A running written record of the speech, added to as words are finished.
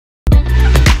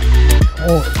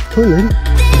Oh, it's pulling.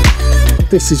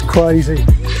 This is crazy.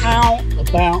 How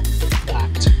about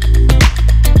that?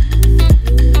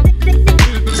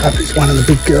 Let's hope it's one of the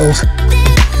big girls.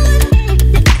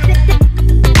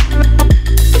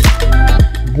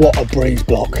 What a breeze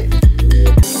block.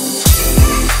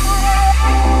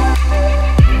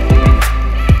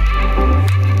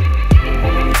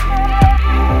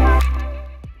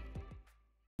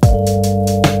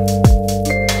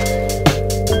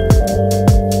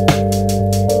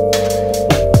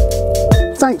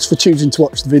 Thanks for choosing to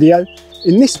watch the video.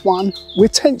 In this one, we're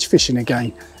tench fishing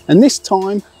again. And this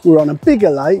time we're on a bigger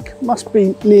lake, must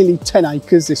be nearly 10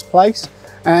 acres this place,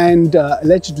 and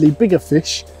allegedly bigger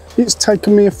fish. It's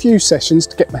taken me a few sessions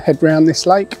to get my head around this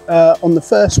lake. On the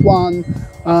first one,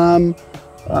 I'm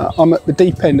at the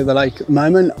deep end of the lake at the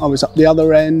moment. I was up the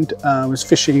other end, I was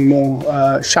fishing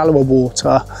more shallower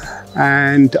water,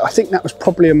 and I think that was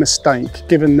probably a mistake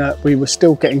given that we were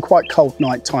still getting quite cold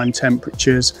nighttime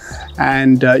temperatures.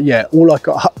 And yeah, all I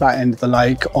got up that end of the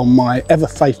lake on my ever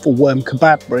faithful Worm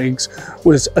Kebab Rigs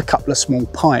was a couple of small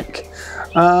pike.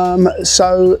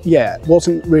 So yeah, it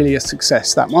wasn't really a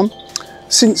success, that one.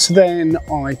 Since then,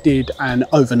 I did an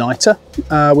overnighter,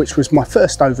 which was my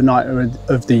first overnighter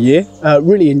of the year.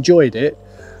 Really enjoyed it.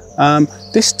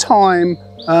 This time,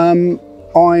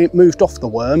 I moved off the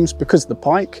worms because of the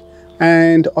pike,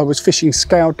 and I was fishing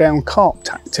scaled down carp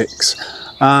tactics.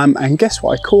 And guess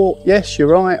what I caught? Yes, you're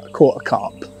right, I caught a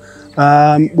carp,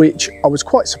 which I was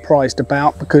quite surprised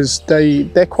about because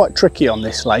they're quite tricky on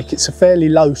this lake. It's a fairly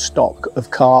low stock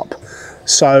of carp.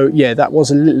 So yeah, that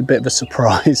was a little bit of a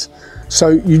surprise. So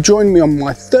you joined me on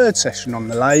my third session on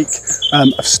the lake.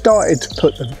 I've started to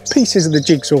put the pieces of the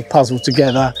jigsaw puzzle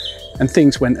together, and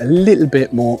things went a little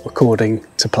bit more according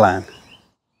to plan.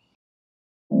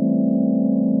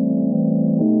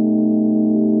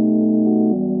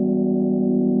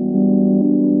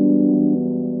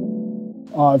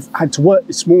 I've had to work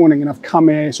this morning and I've come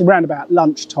here, it's around about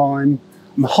lunchtime.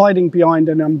 I'm hiding behind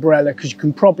an umbrella because you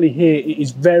can probably hear it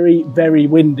is very, very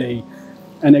windy.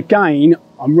 And again,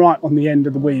 I'm right on the end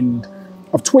of the wind.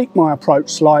 I've tweaked my approach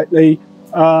slightly.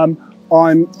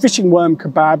 I'm fishing worm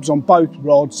kebabs on both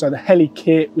rods, so the heli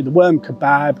kit with the worm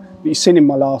kebab that you've seen in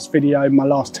my last video, my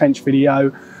last tench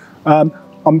video.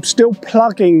 I'm still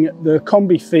plugging the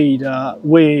combi feeder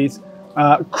with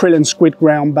Krill Squid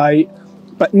Groundbait,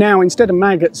 but now instead of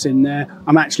maggots in there,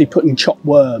 I'm actually putting chopped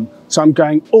worm. So I'm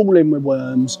going all in with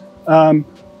worms. I'm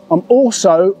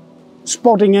also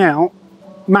spodding out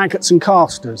maggots and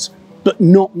casters, but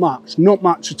not much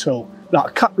at all. Like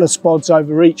a couple of spods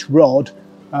over each rod,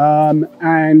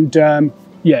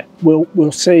 yeah,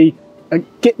 we'll see.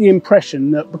 Get the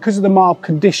impression that because of the mild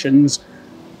conditions,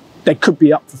 they could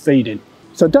be up for feeding.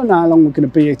 So I don't know how long we're going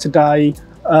to be here today.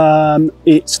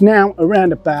 It's now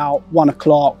around about 1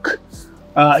 o'clock.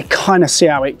 Kind of see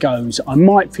how it goes. I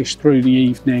might fish through the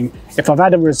evening. If I've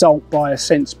had a result by a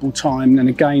sensible time, then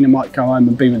again I might go home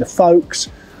and be with the folks.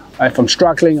 If I'm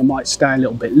struggling, I might stay a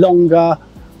little bit longer,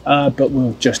 but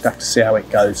we'll just have to see how it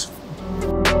goes.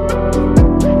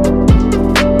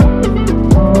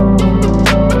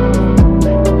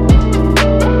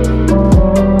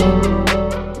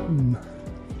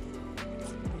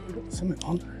 We've got something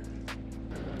on.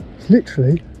 It's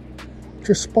literally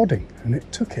just spodding, and it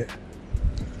took it.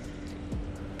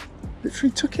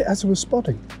 Literally took it as I was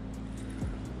spodding.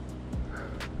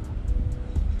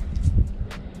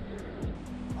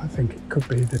 I think it could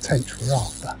be the tench we're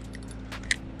after.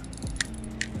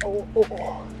 Oh.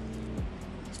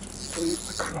 Bring it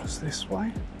across this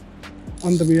way,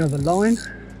 under the other line.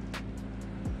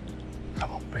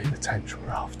 Come on, be the tench we're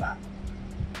after.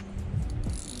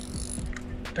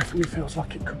 Definitely feels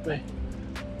like it could be.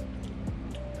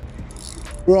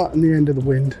 Right on the end of the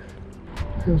wind.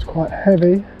 Feels quite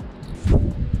heavy.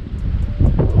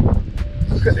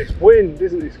 Look at this wind,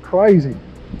 isn't it? It's crazy.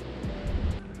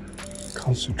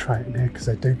 Concentrating here because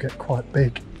they do get quite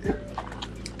big.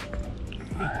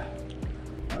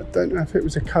 I don't know if it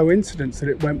was a coincidence that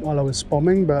it went while I was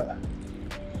spomming, but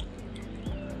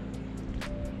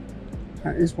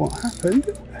that is what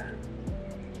happened.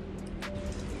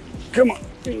 Come on,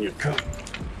 in you come.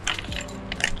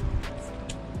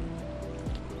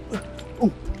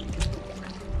 Oh,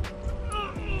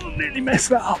 nearly messed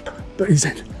that up, but he's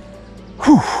in.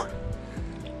 Whew.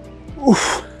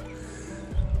 Oof.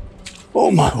 Oh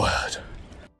my word.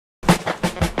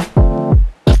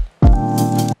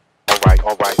 All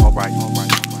right.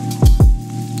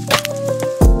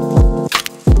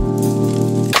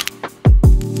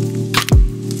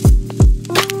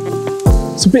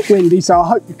 It's a bit windy, so I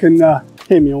hope you can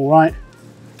hear me all right.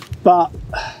 But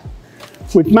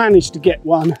we've managed to get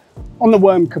one on the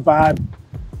Worm Kebab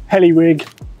heli rig.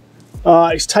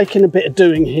 It's taking a bit of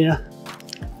doing here.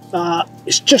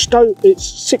 It's it's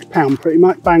 £6 pretty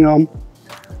much, bang on.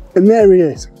 And there he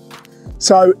is.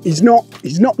 So he's not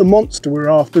the monster we're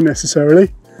after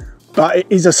necessarily, but it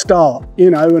is a start,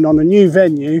 you know, and on a new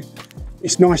venue,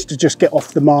 it's nice to just get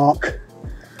off the mark.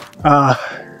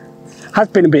 Has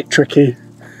been a bit tricky,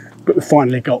 but we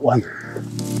finally got one.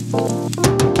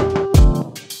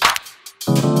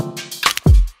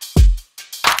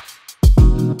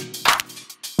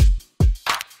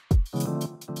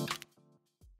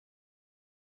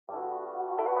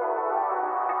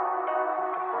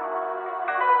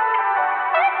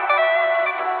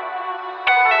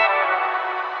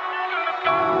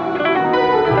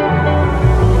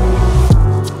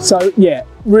 So yeah,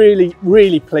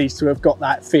 really pleased to have got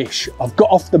that fish. I've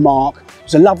got off the mark. It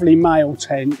was a lovely male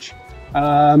tench,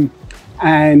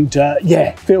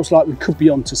 yeah, feels like we could be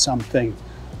onto something.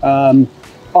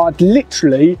 I'd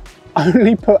literally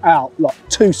only put out like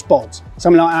 2 spods,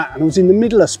 something like that, and I was in the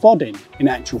middle of spodding. In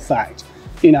actual fact,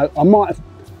 you know, I might have,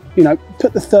 you know,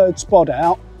 put the 3rd spod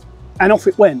out, and off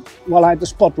it went while I had the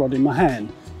spod rod in my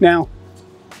hand. Now,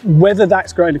 whether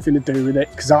that's got anything to do with it,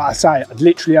 because like I say, I'd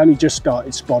literally only just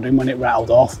started spodding when it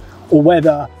rattled off, or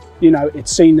whether, you know,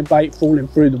 it's seen the bait falling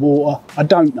through the water, I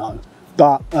don't know.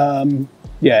 But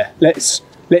yeah, let's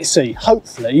see.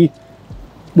 Hopefully,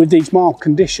 with these mild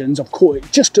conditions, I've caught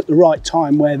it just at the right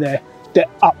time where they're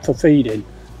up for feeding.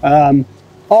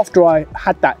 After I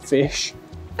had that fish,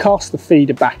 cast the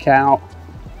feeder back out,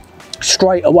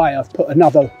 straight away I've put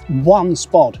another 1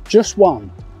 spod, just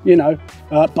one. You know,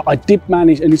 but I did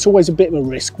manage, and it's always a bit of a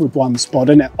risk with 1 spod,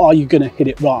 isn't it? Are you going to hit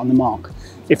it right on the mark?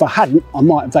 If I hadn't, I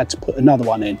might have had to put another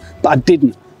one in, but I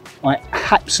didn't. I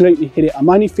absolutely hit it.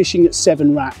 I'm only fishing at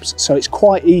 7 wraps, so it's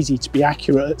quite easy to be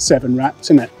accurate at 7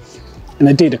 wraps, isn't it? And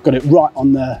I did. I got it right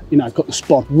on the, you know, got the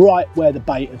spod right where the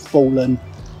bait had fallen,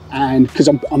 and because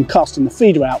I'm casting the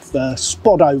feeder out first,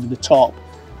 spod over the top,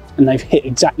 and they've hit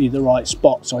exactly the right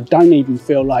spot, so I don't even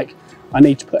feel like I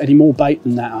need to put any more bait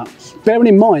than that up. Bearing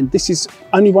in mind, this is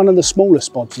only one of the smaller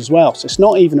spods as well, so it's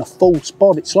not even a full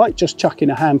spod. It's like just chucking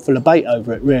a handful of bait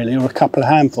over it, really, or a couple of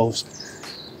handfuls.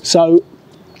 So,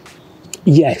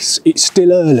 yes, it's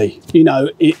still early. You know,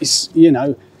 it's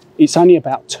only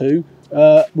about 2.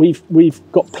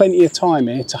 We've got plenty of time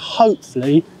here to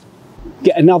hopefully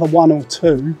get another 1 or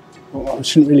 2. Well, I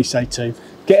shouldn't really say 2.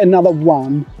 Get another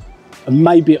 1, and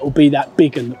maybe it'll be that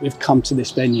big one that we've come to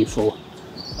this venue for.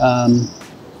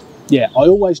 Yeah, I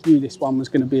always knew this one was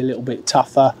going to be a little bit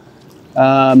tougher,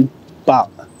 but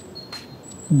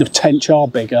the tench are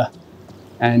bigger,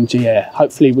 and yeah,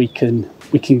 hopefully we can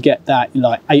get that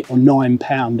like 8 or 9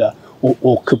 pounder,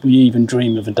 or could we even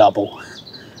dream of a double?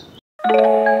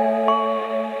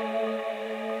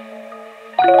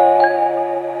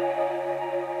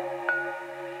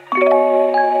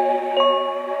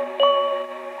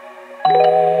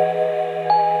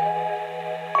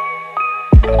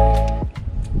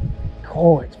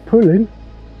 Oh, it's pulling.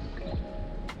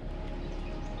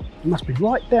 It must be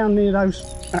right down near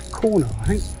that corner, I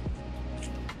think.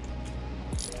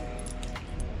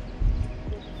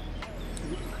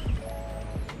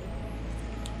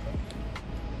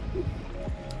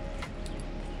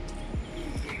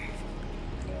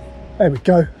 There we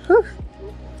go.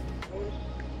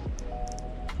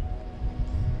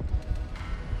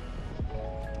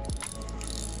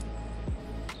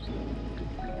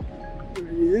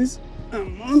 There he is.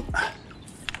 Come on.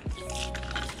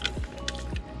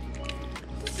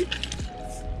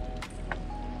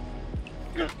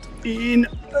 Got in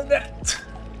the net.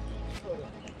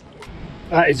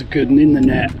 That is a good one in the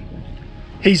net.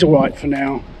 He's all right for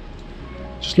now.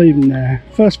 Just leave him there.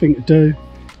 First thing to do,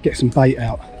 get some bait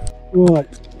out. Right,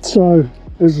 so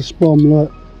there's a Spomb.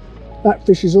 Look, that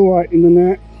fish is all right in the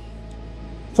net.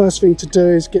 First thing to do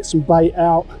is get some bait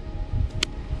out,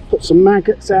 put some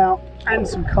maggots out and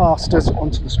some casters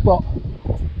onto the spot.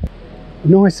 A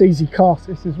nice easy cast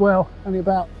this as well, only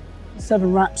about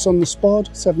 7 wraps on the spod,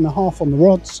 7.5 on the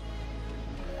rods.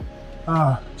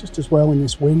 Just as well in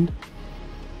this wind.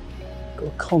 Got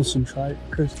to concentrate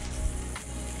because,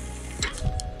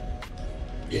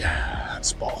 yeah, that's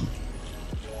spot on.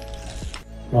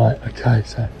 Right, okay,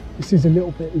 so this is a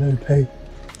little bit loopy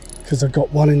because I've got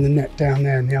one in the net down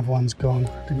there and the other one's gone.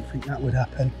 I didn't think that would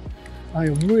happen. I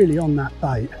am really on that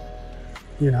bait,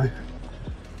 you know.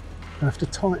 I have to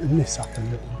tighten this up a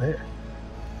little bit.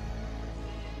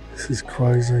 This is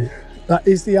crazy. That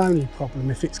is the only problem,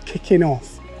 if it's kicking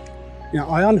off. You know,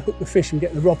 I unhook the fish and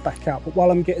get the rod back out, but while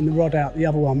I'm getting the rod out, the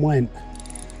other one went.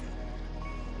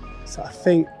 So I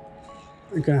think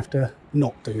I'm gonna have to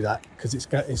not do that because it's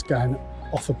going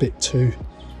off a bit too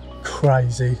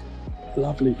crazy.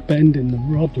 Lovely bend in the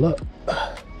rod, look.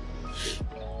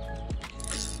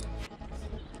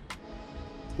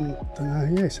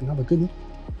 Yeah, it's another good one.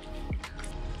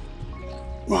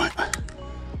 Right, got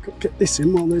to get this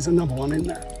in while there's another one in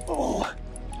there. Oh,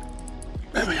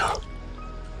 there we are.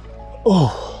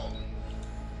 Oh,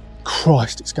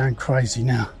 Christ, it's going crazy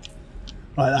now.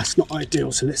 Right, that's not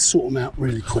ideal, so let's sort them out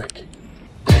really quick.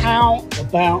 How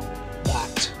about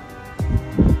that?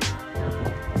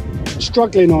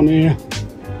 Struggling on here,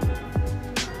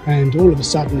 and all of a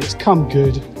sudden it's come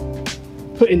good.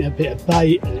 Put in a bit of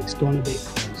bait and it's gone a bit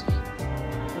crazy.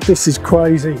 This is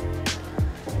crazy.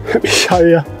 Let me show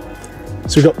you.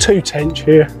 So we've got two tench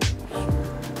here.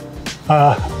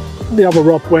 The other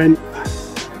rod went,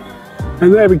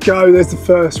 and there we go, there's the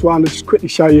first one. I'll just quickly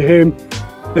show you him.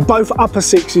 They're both upper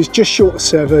sixes, just short of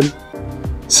 7.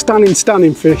 Stunning,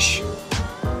 stunning fish.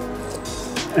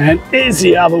 And here's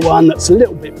the other one that's a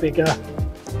little bit bigger.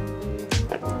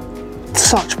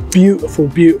 Such beautiful,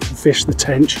 beautiful fish, the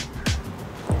tench.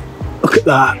 Look at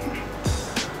that.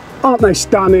 Aren't they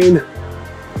stunning?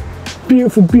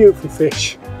 Beautiful, beautiful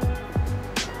fish.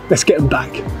 Let's get them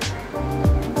back.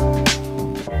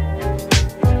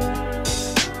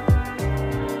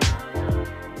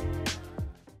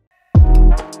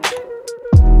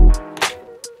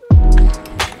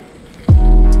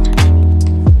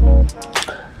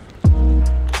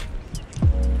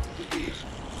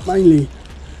 Mainly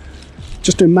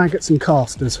just doing maggots and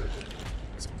casters.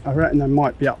 I reckon they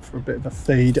might be up for a bit of a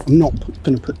feed. I'm not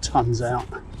going to put tons out.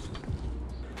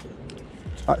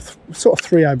 Like sort of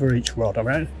 3 over each rod, I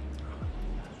reckon.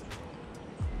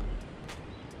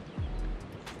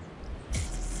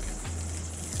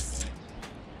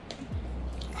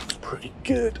 That's pretty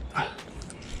good.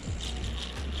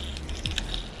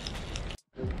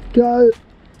 Go.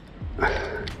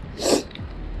 Is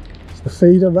the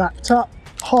feeder wrapped up?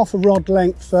 Half a rod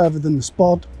length further than the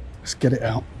spod. Let's get it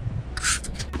out.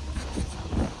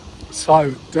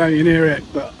 So, don't you hear it,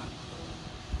 but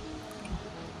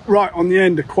right on the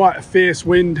end of quite a fierce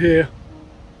wind here.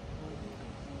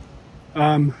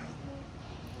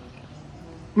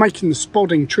 Making the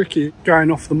spodding tricky, going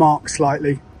off the mark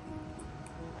slightly,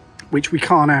 which we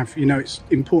can't have. You know, it's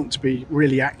important to be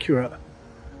really accurate.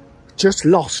 Just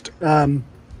lost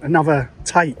another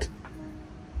take.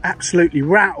 Absolutely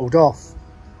rattled off.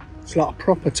 It's like a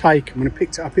proper take, and when I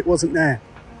picked it up it wasn't there.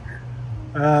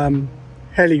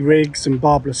 Heli rigs and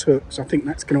barbless hooks, I think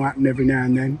that's going to happen every now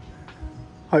and then.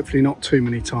 Hopefully not too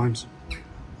many times.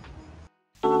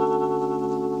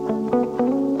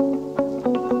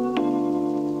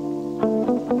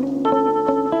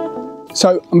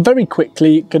 So I'm very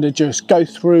quickly going to just go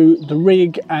through the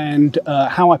rig and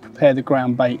how I prepare the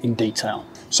ground bait in detail.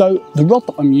 So the rod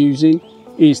that I'm using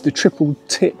is the triple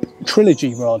tip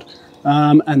trilogy rod.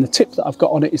 And the tip that I've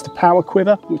got on it is the Power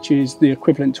Quiver, which is the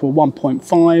equivalent to a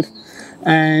 1.5,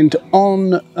 and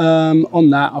on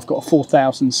that I've got a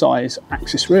 4000 size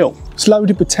axis reel. It's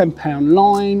loaded with 10-pound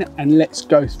line, and let's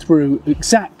go through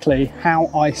exactly how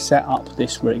I set up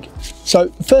this rig. So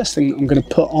the first thing I'm going to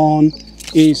put on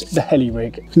is the heli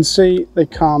rig. You can see they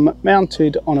come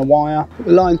mounted on a wire, put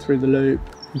the line through the loop,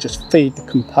 and just feed the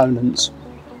components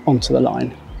onto the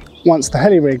line. Once the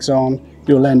heli rig's on,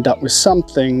 you'll end up with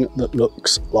something that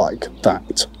looks like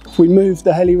that. If we move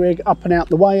the heli rig up and out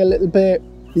the way a little bit,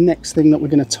 the next thing that we're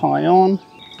going to tie on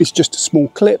is just a small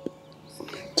clip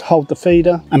to hold the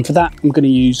feeder, and for that I'm going to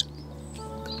use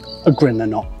a grinner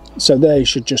knot. So there you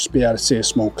should just be able to see a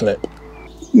small clip.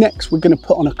 Next we're going to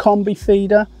put on a combi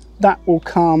feeder. That will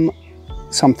come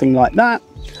something like that.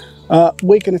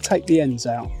 We're going to take the ends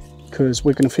out because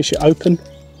we're going to fish it open.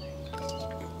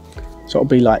 So it'll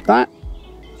be like that.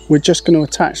 We're just going to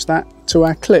attach that to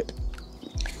our clip.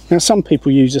 Now some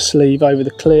people use a sleeve over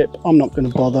the clip. I'm not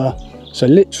going to bother. So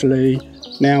literally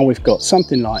now we've got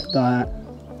something like that.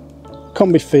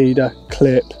 Combi feeder,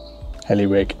 clip, heli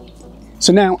rig.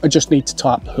 So now I just need to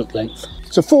tie up the hook length.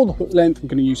 So for the hook length I'm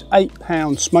going to use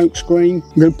 8-pound smoke screen.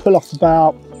 I'm going to pull off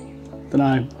about, I don't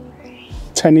know,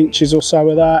 10 inches or so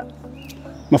of that.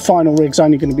 My final rig's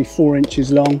only going to be 4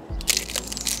 inches long.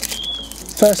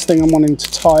 First thing I'm wanting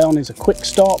to tie on is a quick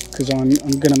stop because I'm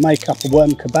going to make up a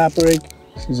worm kebab rig.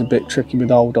 This is a bit tricky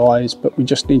with old eyes, but we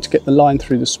just need to get the line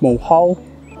through the small hole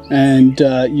and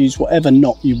use whatever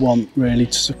knot you want really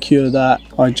to secure that.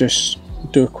 I just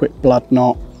do a quick blood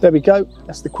knot. There we go,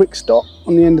 that's the quick stop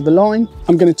on the end of the line.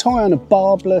 I'm going to tie on a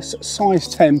barbless size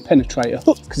 10 penetrator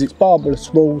hook because it's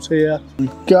barbless rules here. We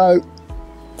go,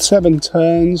 7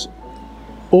 turns,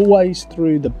 always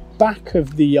through the back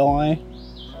of the eye.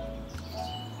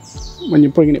 when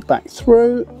you're bringing it back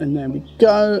through, and there we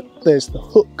go, there's the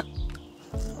hook.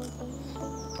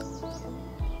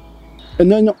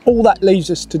 And then all that leaves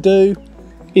us to do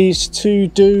is to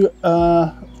do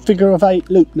a figure of 8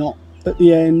 loop knot at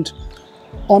the end.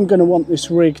 I'm going to want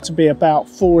this rig to be about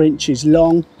 4 inches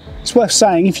long. It's worth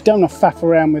saying, if you don't want to faff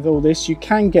around with all this, you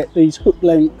can get these hook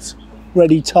lengths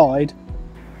ready tied.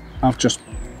 I've just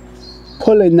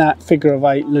pulling that figure of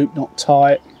 8 loop knot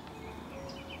tight,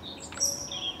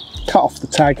 cut off the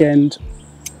tag end,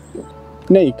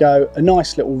 and there you go, a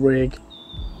nice little rig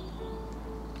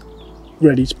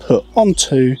ready to put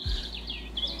onto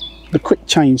the quick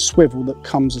change swivel that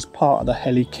comes as part of the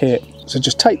heli kit. So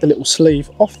just take the little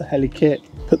sleeve off the heli kit,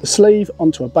 put the sleeve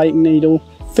onto a baiting needle,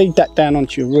 feed that down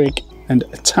onto your rig and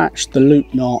attach the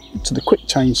loop knot to the quick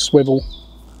change swivel,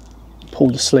 pull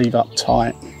the sleeve up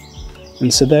tight,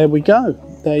 and so there we go,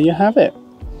 there you have it.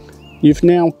 You've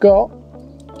now got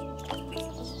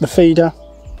the feeder,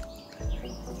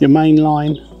 your main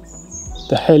line,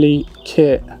 the heli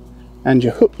kit and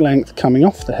your hook length coming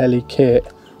off the heli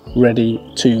kit, ready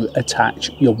to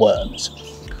attach your worms.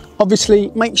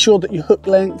 Obviously make sure that your hook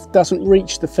length doesn't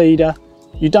reach the feeder.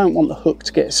 You don't want the hook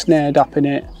to get snared up in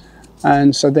it.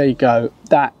 And so there you go,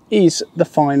 that is the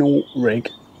final rig.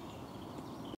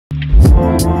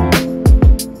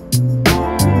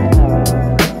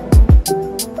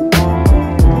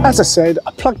 As I said,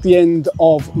 I plugged the end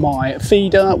of my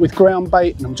feeder with ground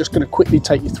bait, and I'm just going to quickly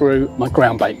take you through my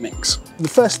ground bait mix. The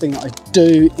first thing I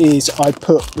do is I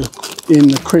put in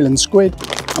the krill and squid.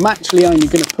 I'm actually only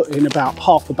going to put in about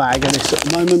half a bag of this at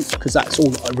the moment because that's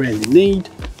all that I really need.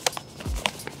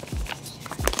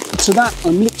 To that,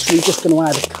 I'm literally just going to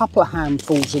add a couple of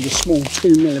handfuls of the small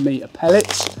 2mm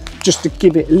pellets, just to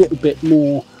give it a little bit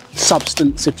more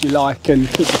substance, if you like, and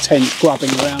keep the tench grubbing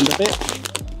around a bit.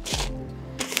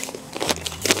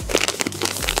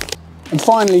 And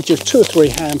finally, just 2 or 3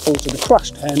 handfuls of the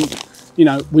crushed hemp. You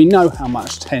know, we know how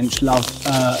much tench love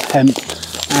hemp,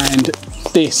 and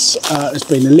this has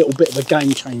been a little bit of a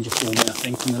game changer for me, I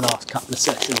think, in the last couple of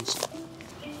sessions.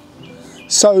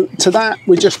 So to that,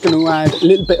 we're just going to add a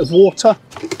little bit of water,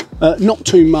 not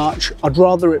too much. I'd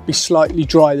rather it be slightly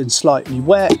dry than slightly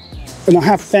wet. And I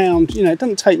have found, you know, it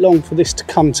doesn't take long for this to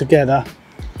come together.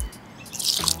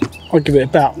 I'll give it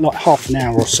about like half an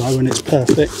hour or so and it's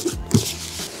perfect.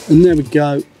 And there we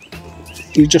go.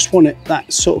 You just want it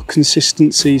that sort of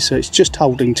consistency, so it's just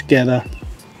holding together.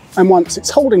 And once it's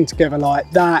holding together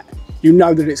like that, you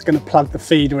know that it's going to plug the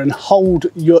feeder and hold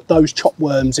those chopped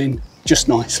worms in just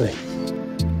nicely.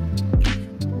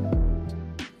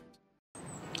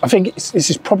 I think this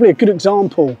is probably a good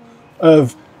example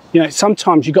of, you know,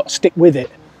 sometimes you've got to stick with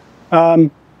it on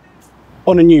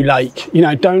a new lake. You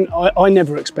know, I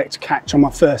never expect to catch on my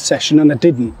first session, and I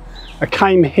didn't. I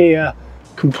came here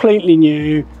completely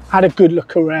new, had a good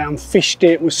look around, fished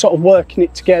it, was sort of working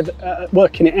it together,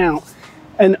 working it out.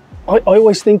 And I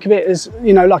always think of it as,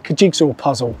 you know, like a jigsaw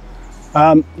puzzle,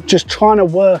 just trying to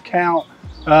work out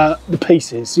the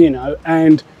pieces, you know.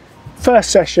 And first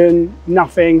session,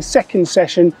 nothing. Second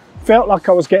session, felt like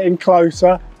I was getting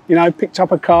closer, you know, picked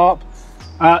up a carp.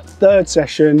 Third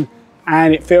session,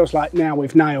 and it feels like now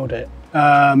we've nailed it.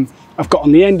 I've got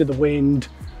on the end of the wind.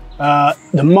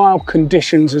 The mild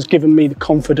conditions has given me the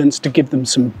confidence to give them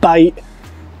some bait,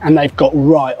 and they've got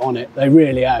right on it. They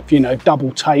really have, you know,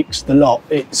 double takes, the lot.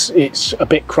 It's a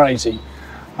bit crazy.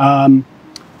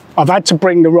 I've had to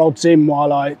bring the rods in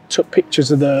while I took pictures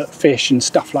of the fish and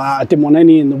stuff like that. I didn't want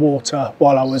any in the water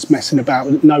while I was messing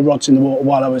about, no rods in the water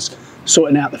while I was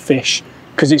sorting out the fish,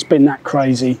 because it's been that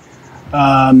crazy.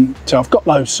 So I've got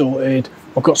those sorted.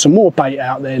 I've got some more bait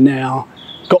out there now,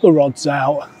 got the rods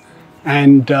out,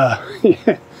 and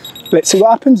yeah, let's see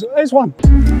what happens. There's one.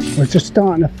 I was just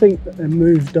starting to think that they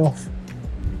moved off.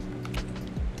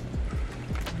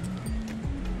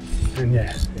 And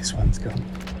yeah, this one's gone.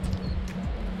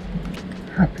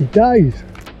 Happy days.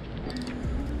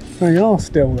 They are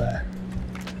still there.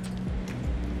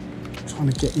 I'm trying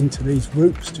to get into these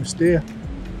roots just here.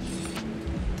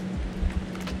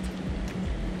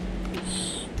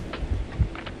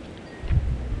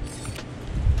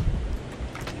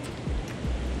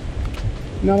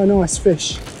 Another nice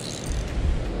fish.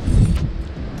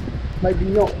 Maybe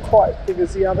not quite as big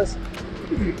as the others.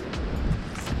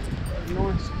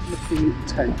 Nice looking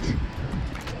tench.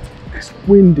 This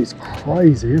wind is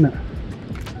crazy, isn't it?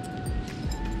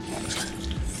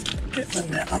 Get the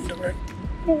net under it.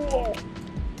 Oh.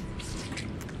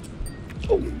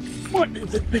 Oh, might be a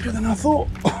bit bigger than I thought.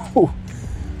 Oh,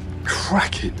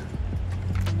 cracking.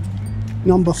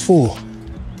 Number 4.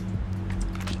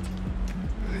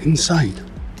 Insane.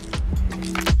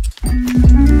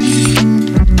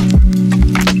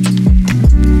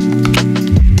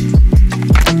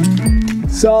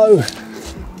 So,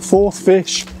 fourth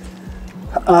fish,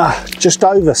 just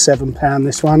over £7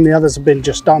 this one, the others have been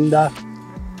just under.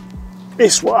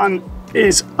 This one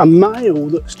is a male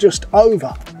that's just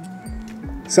over.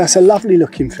 So that's a lovely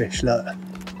looking fish, look.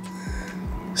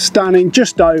 Stunning,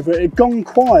 just over. It had gone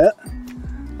quiet.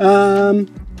 And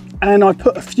I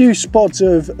put a few spods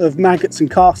of maggots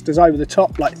and casters over the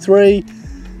top, like 3.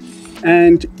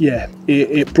 And yeah,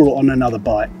 it brought on another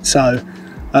bite. So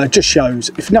just shows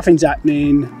if nothing's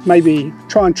happening, maybe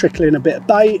try and trickle in a bit of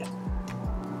bait.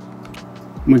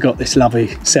 And we got this lovely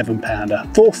 7-pounder.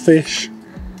 Fourth fish.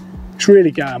 It's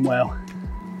really going well.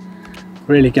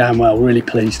 Really going well, really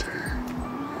pleased.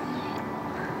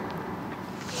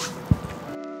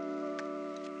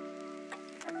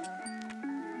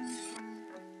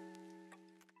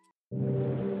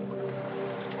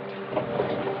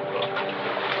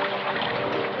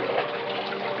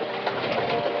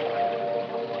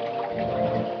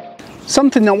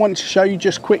 Something I want to show you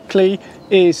just quickly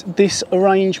is this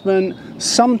arrangement.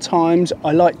 Sometimes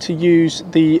I like to use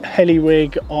the heli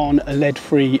rig on a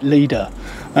lead-free leader.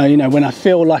 You know, when I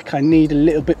feel like I need a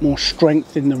little bit more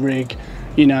strength in the rig,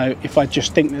 you know, if I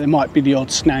just think that there might be the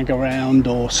odd snag around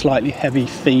or slightly heavy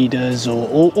feeders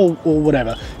or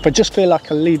whatever. If I just feel like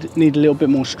I need a little bit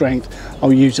more strength,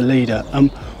 I'll use a leader.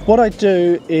 What I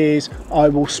do is I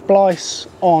will splice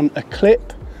on a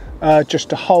clip just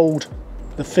to hold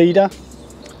the feeder,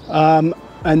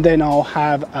 and then I'll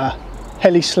have a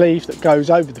heli sleeve that goes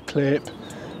over the clip,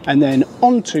 and then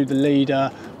onto the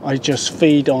leader I just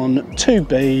feed on 2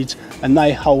 beads and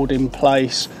they hold in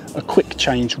place a quick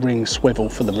change ring swivel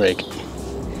for the rig.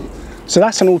 So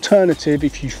that's an alternative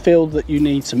if you feel that you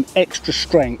need some extra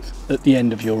strength at the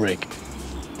end of your rig.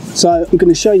 So I'm going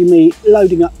to show you me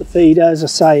loading up the feeder. As I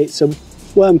say, it's a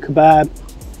worm kebab.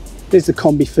 There's the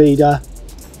combi feeder.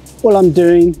 All I'm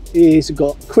doing is I've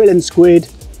got krill and squid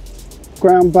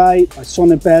groundbait by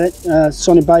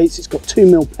Sonubaits. It's got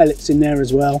 2mm pellets in there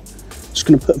as well. Just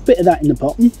going to put a bit of that in the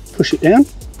bottom, push it down,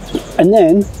 and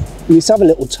then in this other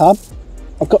little tub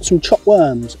I've got some chopped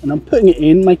worms, and I'm putting it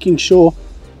in, making sure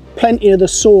plenty of the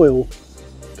soil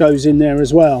goes in there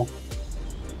as well,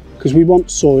 because we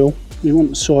want soil. We want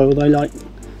the soil. They like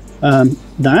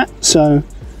that. So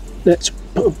let's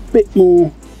put a bit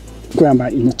more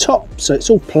groundbait in the top so it's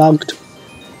all plugged,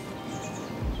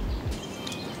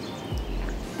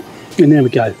 and there we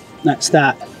go. That's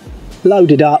that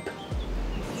loaded up.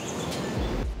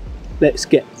 Let's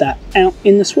get that out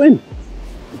in the swim.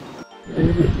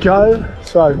 Here we go.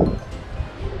 So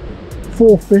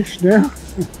 4 fish now.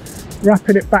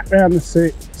 Wrapping it back round the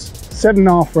 6,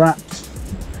 7.5 wraps.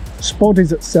 Spod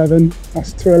is at 7.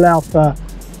 That's to allow for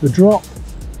the drop.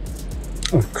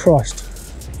 Oh Christ,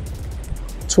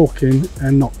 talking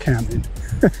and not counting.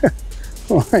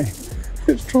 Right,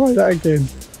 let's try that again.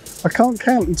 I can't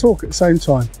count and talk at the same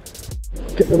time.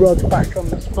 Get the rod back on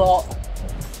the spot.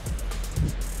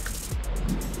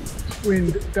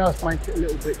 Wind does make it a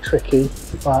little bit tricky,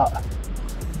 but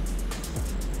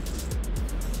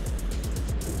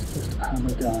let's just have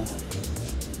a go.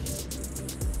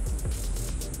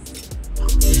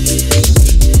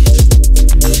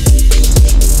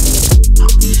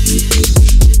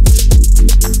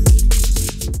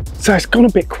 So it's gone a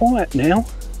bit quiet now.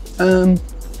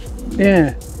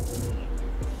 Yeah,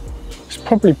 it's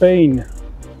probably been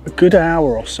a good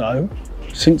hour or so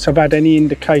since I've had any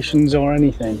indications or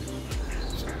anything.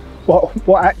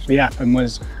 What actually happened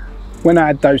was, when I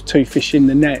had those 2 fish in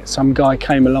the net, some guy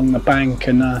came along the bank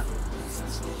and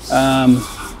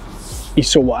he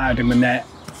saw what I had in the net,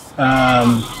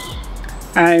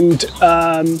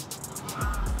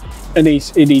 and he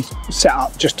set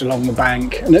up just along the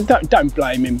bank. And don't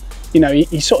blame him. You know,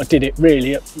 he sort of did it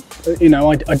really. You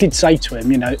know, I did say to him,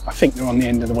 you know, I think they're on the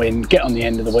end of the wind, get on the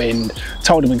end of the wind.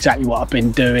 Told him exactly what I've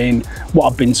been doing,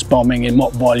 what I've been spomming, in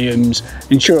what volumes.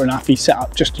 And sure enough, he set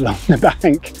up just along the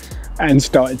bank and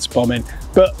started spomming.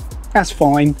 But that's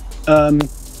fine.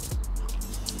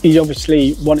 He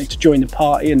obviously wanted to join the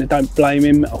party, and I don't blame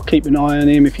him. I'll keep an eye on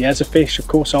him. If he has a fish, of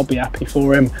course, I'll be happy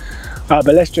for him. But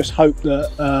let's just hope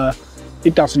that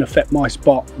it doesn't affect my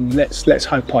spot, and let's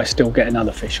hope I still get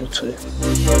another fish or 2.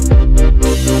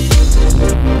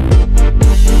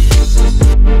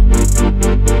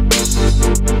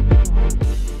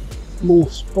 More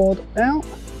spod out.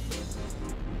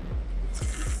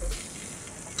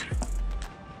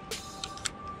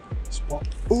 Spot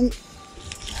on.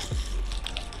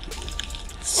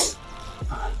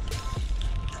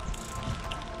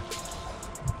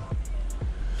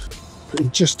 Putting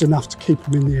just enough to keep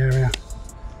them in the area.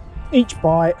 Each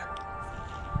bite,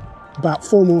 about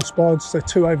 4 more spods, so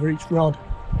 2 over each rod.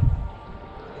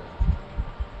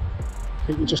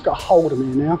 think you just got to hold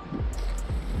them here now.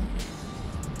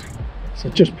 So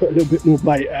just put a little bit more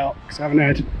bait out because I haven't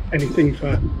had anything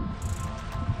for,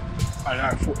 I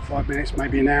don't know, 45 minutes,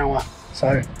 maybe an hour.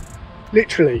 So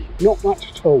literally not much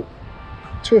at all.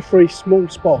 2 or 3 small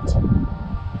spots.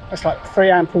 That's like 3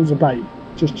 handfuls of bait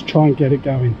just to try and get it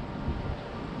going.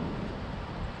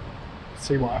 Let's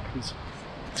see what happens.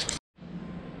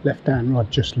 Left hand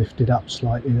rod just lifted up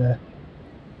slightly there.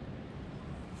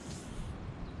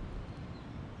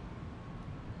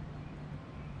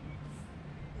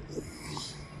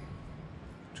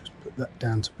 Just put that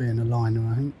down to being a liner,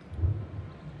 I think.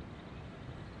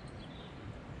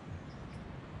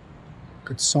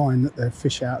 Good sign that there's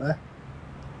fish out there.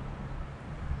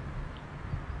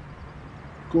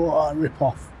 Go on, rip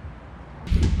off.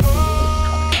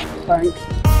 Bank.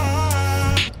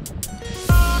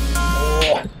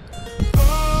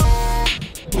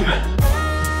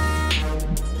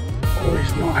 Oh,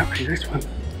 he's not happy, this one.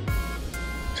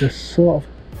 Just sort of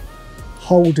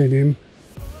holding him,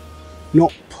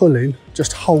 not pulling,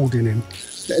 just holding him,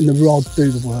 letting the rod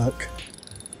do the work.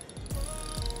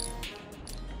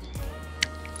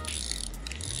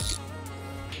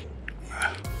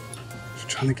 Just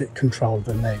trying to get control of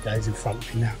him. There he goes in front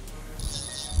of me now.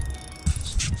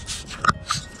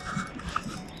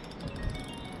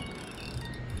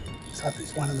 So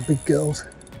it's one of the big girls.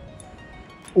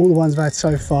 All the ones I've had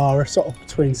so far are sort of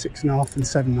between 6.5 and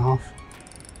 7.5.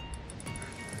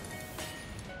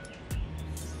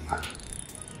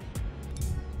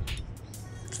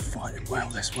 It's fighting well,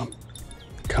 this one.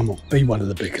 Come on, be one of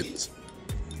the big ones.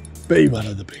 Be one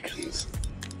of the big ones.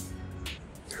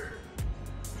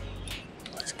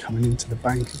 He's coming into the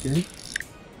bank again.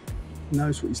 He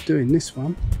knows what he's doing, this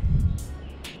one.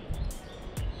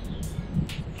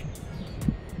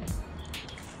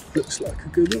 Looks like a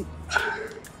good one.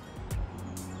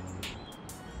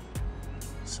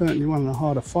 Certainly one of the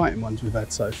harder fighting ones we've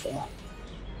had so far.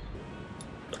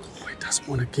 Oh, he doesn't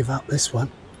want to give up this one.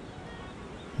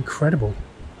 Incredible.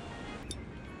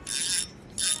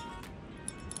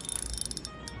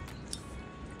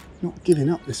 Not giving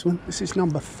up this one. This is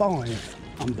number 5,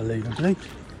 unbelievably,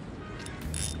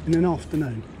 in an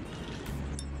afternoon.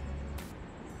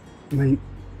 I mean,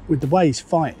 with the way he's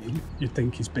fighting, you'd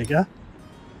think he's bigger.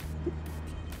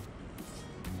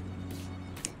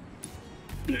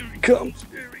 Here he comes,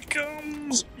 here he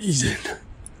comes. He's in.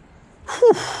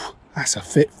 Whew, that's a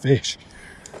fit fish.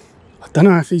 I don't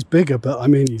know if he's bigger, but I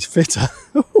mean, he's fitter.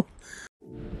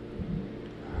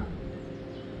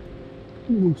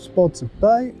 Spots of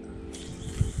bait.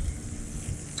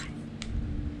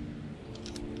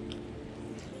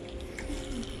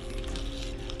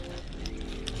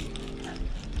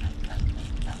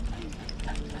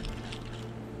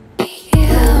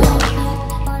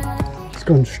 It's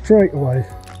gone straight away.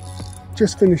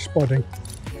 Just finished spodding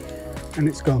and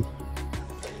it's gone.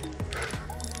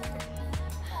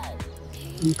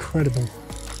 Incredible.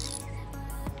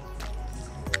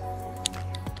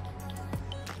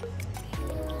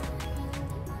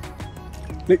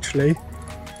 Literally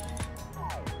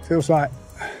feels like,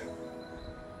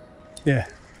 yeah,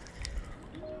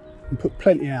 you can put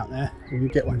plenty out there and you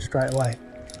get one straight away.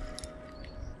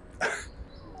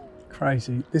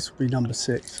 Crazy. This will be number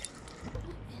 6.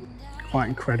 Quite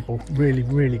incredible. Really,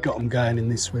 really got them going in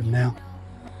this swim now.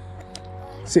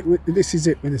 This is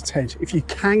it with a tench. If you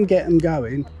can get them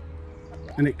going,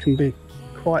 and it can be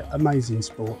quite amazing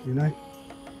sport, you know.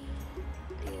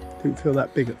 Didn't feel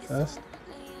that big at first,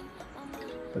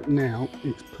 but now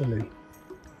it's pulling.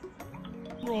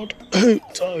 Rod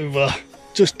hooked over,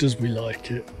 just as we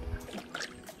like it.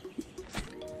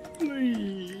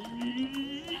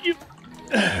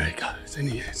 There he goes, in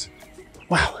he is.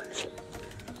 Wow.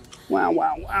 Wow,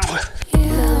 wow, wow.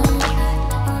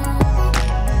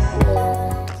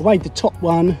 I weighed the top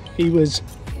one. He was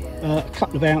a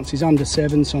couple of ounces under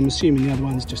 7, so I'm assuming the other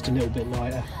one's just a little bit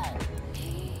lighter.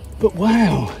 But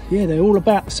wow, yeah, they're all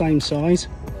about the same size.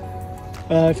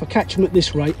 If I catch them at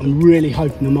this rate, I'm really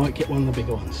hoping I might get one of the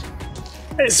bigger ones.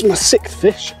 It's my 6th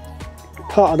fish.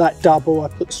 Part of that double, I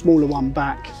put the smaller one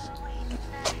back.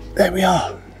 There we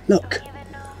are, look.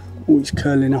 Oh, he's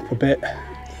curling up a bit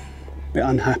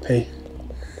unhappy.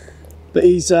 But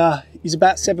he's about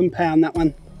 £7, that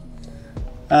one.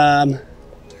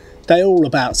 They're all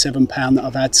about £7 that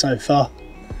I've had so far.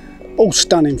 All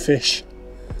stunning fish.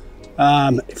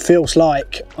 It feels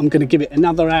like I'm going to give it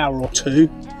another hour or 2.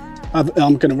 I'm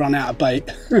going to run out of bait.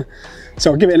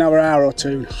 So I'll give it another hour or 2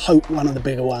 and hope one of the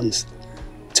bigger ones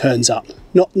turns up.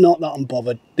 Not that I'm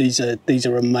bothered. These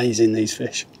are amazing, these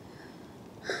fish.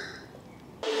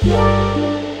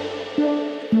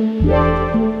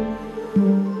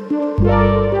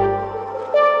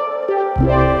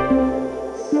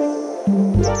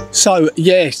 So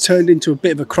yeah, it's turned into a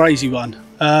bit of a crazy one.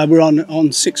 We're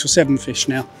on 6 or 7 fish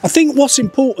now. I think what's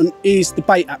important is the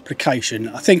bait application.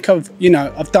 I think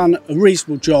I've done a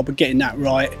reasonable job of getting that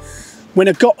right. When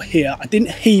I got here, I didn't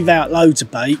heave out loads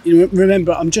of bait.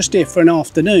 Remember, I'm just here for an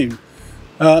afternoon,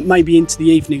 maybe into the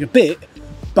evening a bit.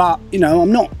 But you know,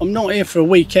 I'm not here for a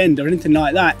weekend or anything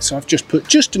like that. So I've just put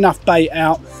just enough bait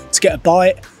out to get a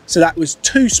bite. So that was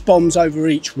 2 spombs over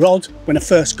each rod when I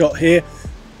first got here.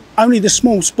 Only the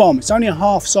small spomb. It's only a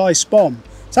half-size spomb.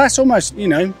 So that's almost, you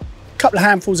know, a couple of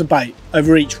handfuls of bait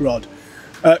over each rod.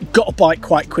 Got a bite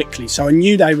quite quickly, so I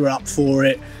knew they were up for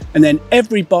it. And then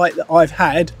every bite that I've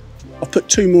had, I've put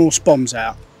 2 more spombs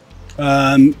out.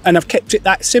 And I've kept it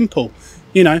that simple.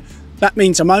 You know, that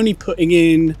means I'm only putting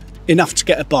in enough to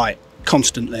get a bite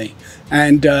constantly.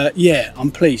 And yeah, I'm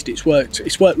pleased. It's worked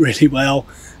really well.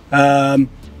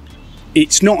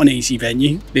 It's not an easy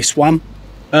venue, this one.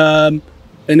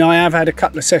 And I have had a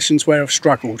couple of sessions where I've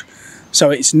struggled. So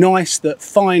it's nice that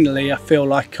finally I feel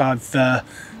like I've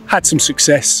had some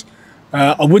success.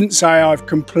 I wouldn't say I've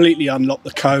completely unlocked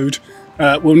the code.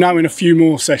 We'll know in a few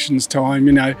more sessions time,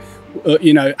 you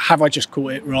know, have I just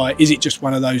caught it right? Is it just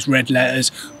one of those red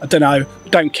letters? I don't know, I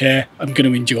don't care, I'm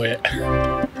going to enjoy it.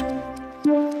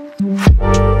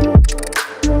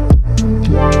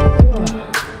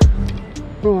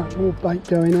 Right, more bait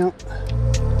going out.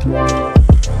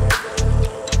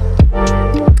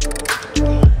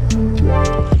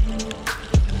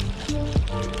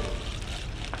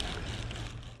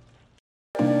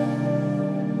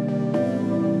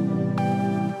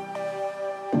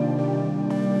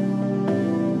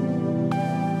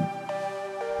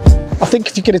 I think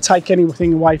if you're going to take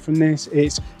anything away from this,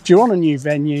 it's if you're on a new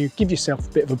venue, give yourself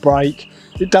a bit of a break.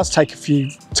 It does take a few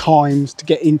times to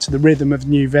get into the rhythm of a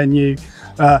new venue.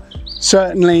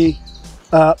 Certainly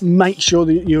make sure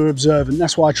that you're observant.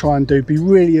 That's what I try and do. Be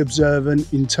really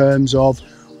observant in terms of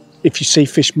if you see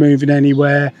fish moving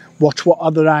anywhere, watch what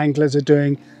other anglers are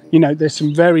doing. You know, there's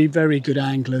some very, very good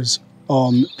anglers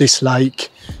on this lake.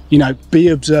 You know, be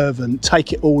observant,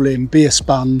 take it all in, be a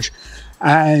sponge.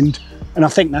 And I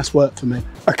think that's worked for me.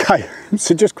 Okay,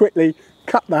 so just quickly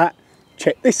cut that,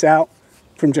 check this out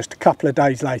from just a couple of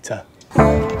days later.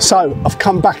 So I've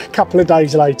come back a couple of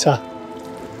days later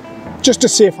just to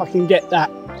see if I can get that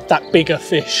bigger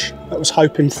fish that I was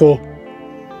hoping for.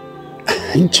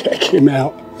 And check him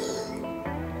out.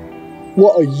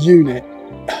 What a unit,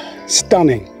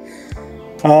 stunning.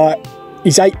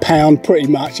 He's 8 pound pretty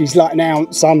much, he's like an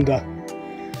ounce under.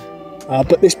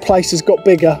 But this place has got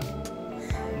bigger.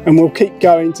 And we'll keep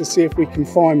going to see if we can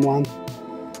find one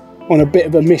on a bit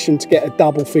of a mission to get a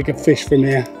double figure fish from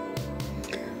here.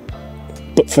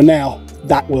 But for now,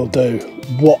 that will do.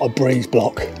 What a breeze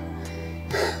block.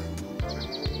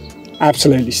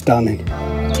 Absolutely stunning.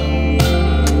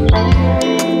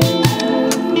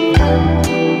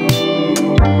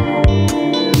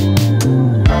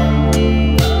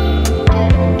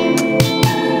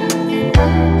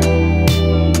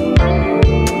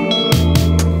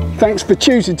 Thanks for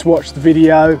choosing to watch the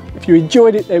video. If you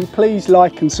enjoyed it, then please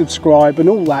like and subscribe and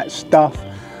all that stuff.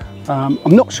 I'm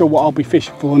not sure what I'll be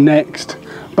fishing for next,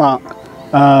 but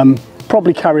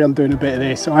probably carry on doing a bit of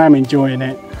this. I am enjoying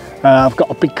it. I've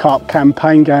got a big carp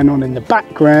campaign going on in the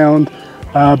background,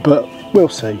 but we'll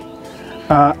see.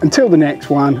 Until the next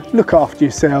one, look after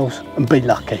yourselves and be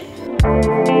lucky.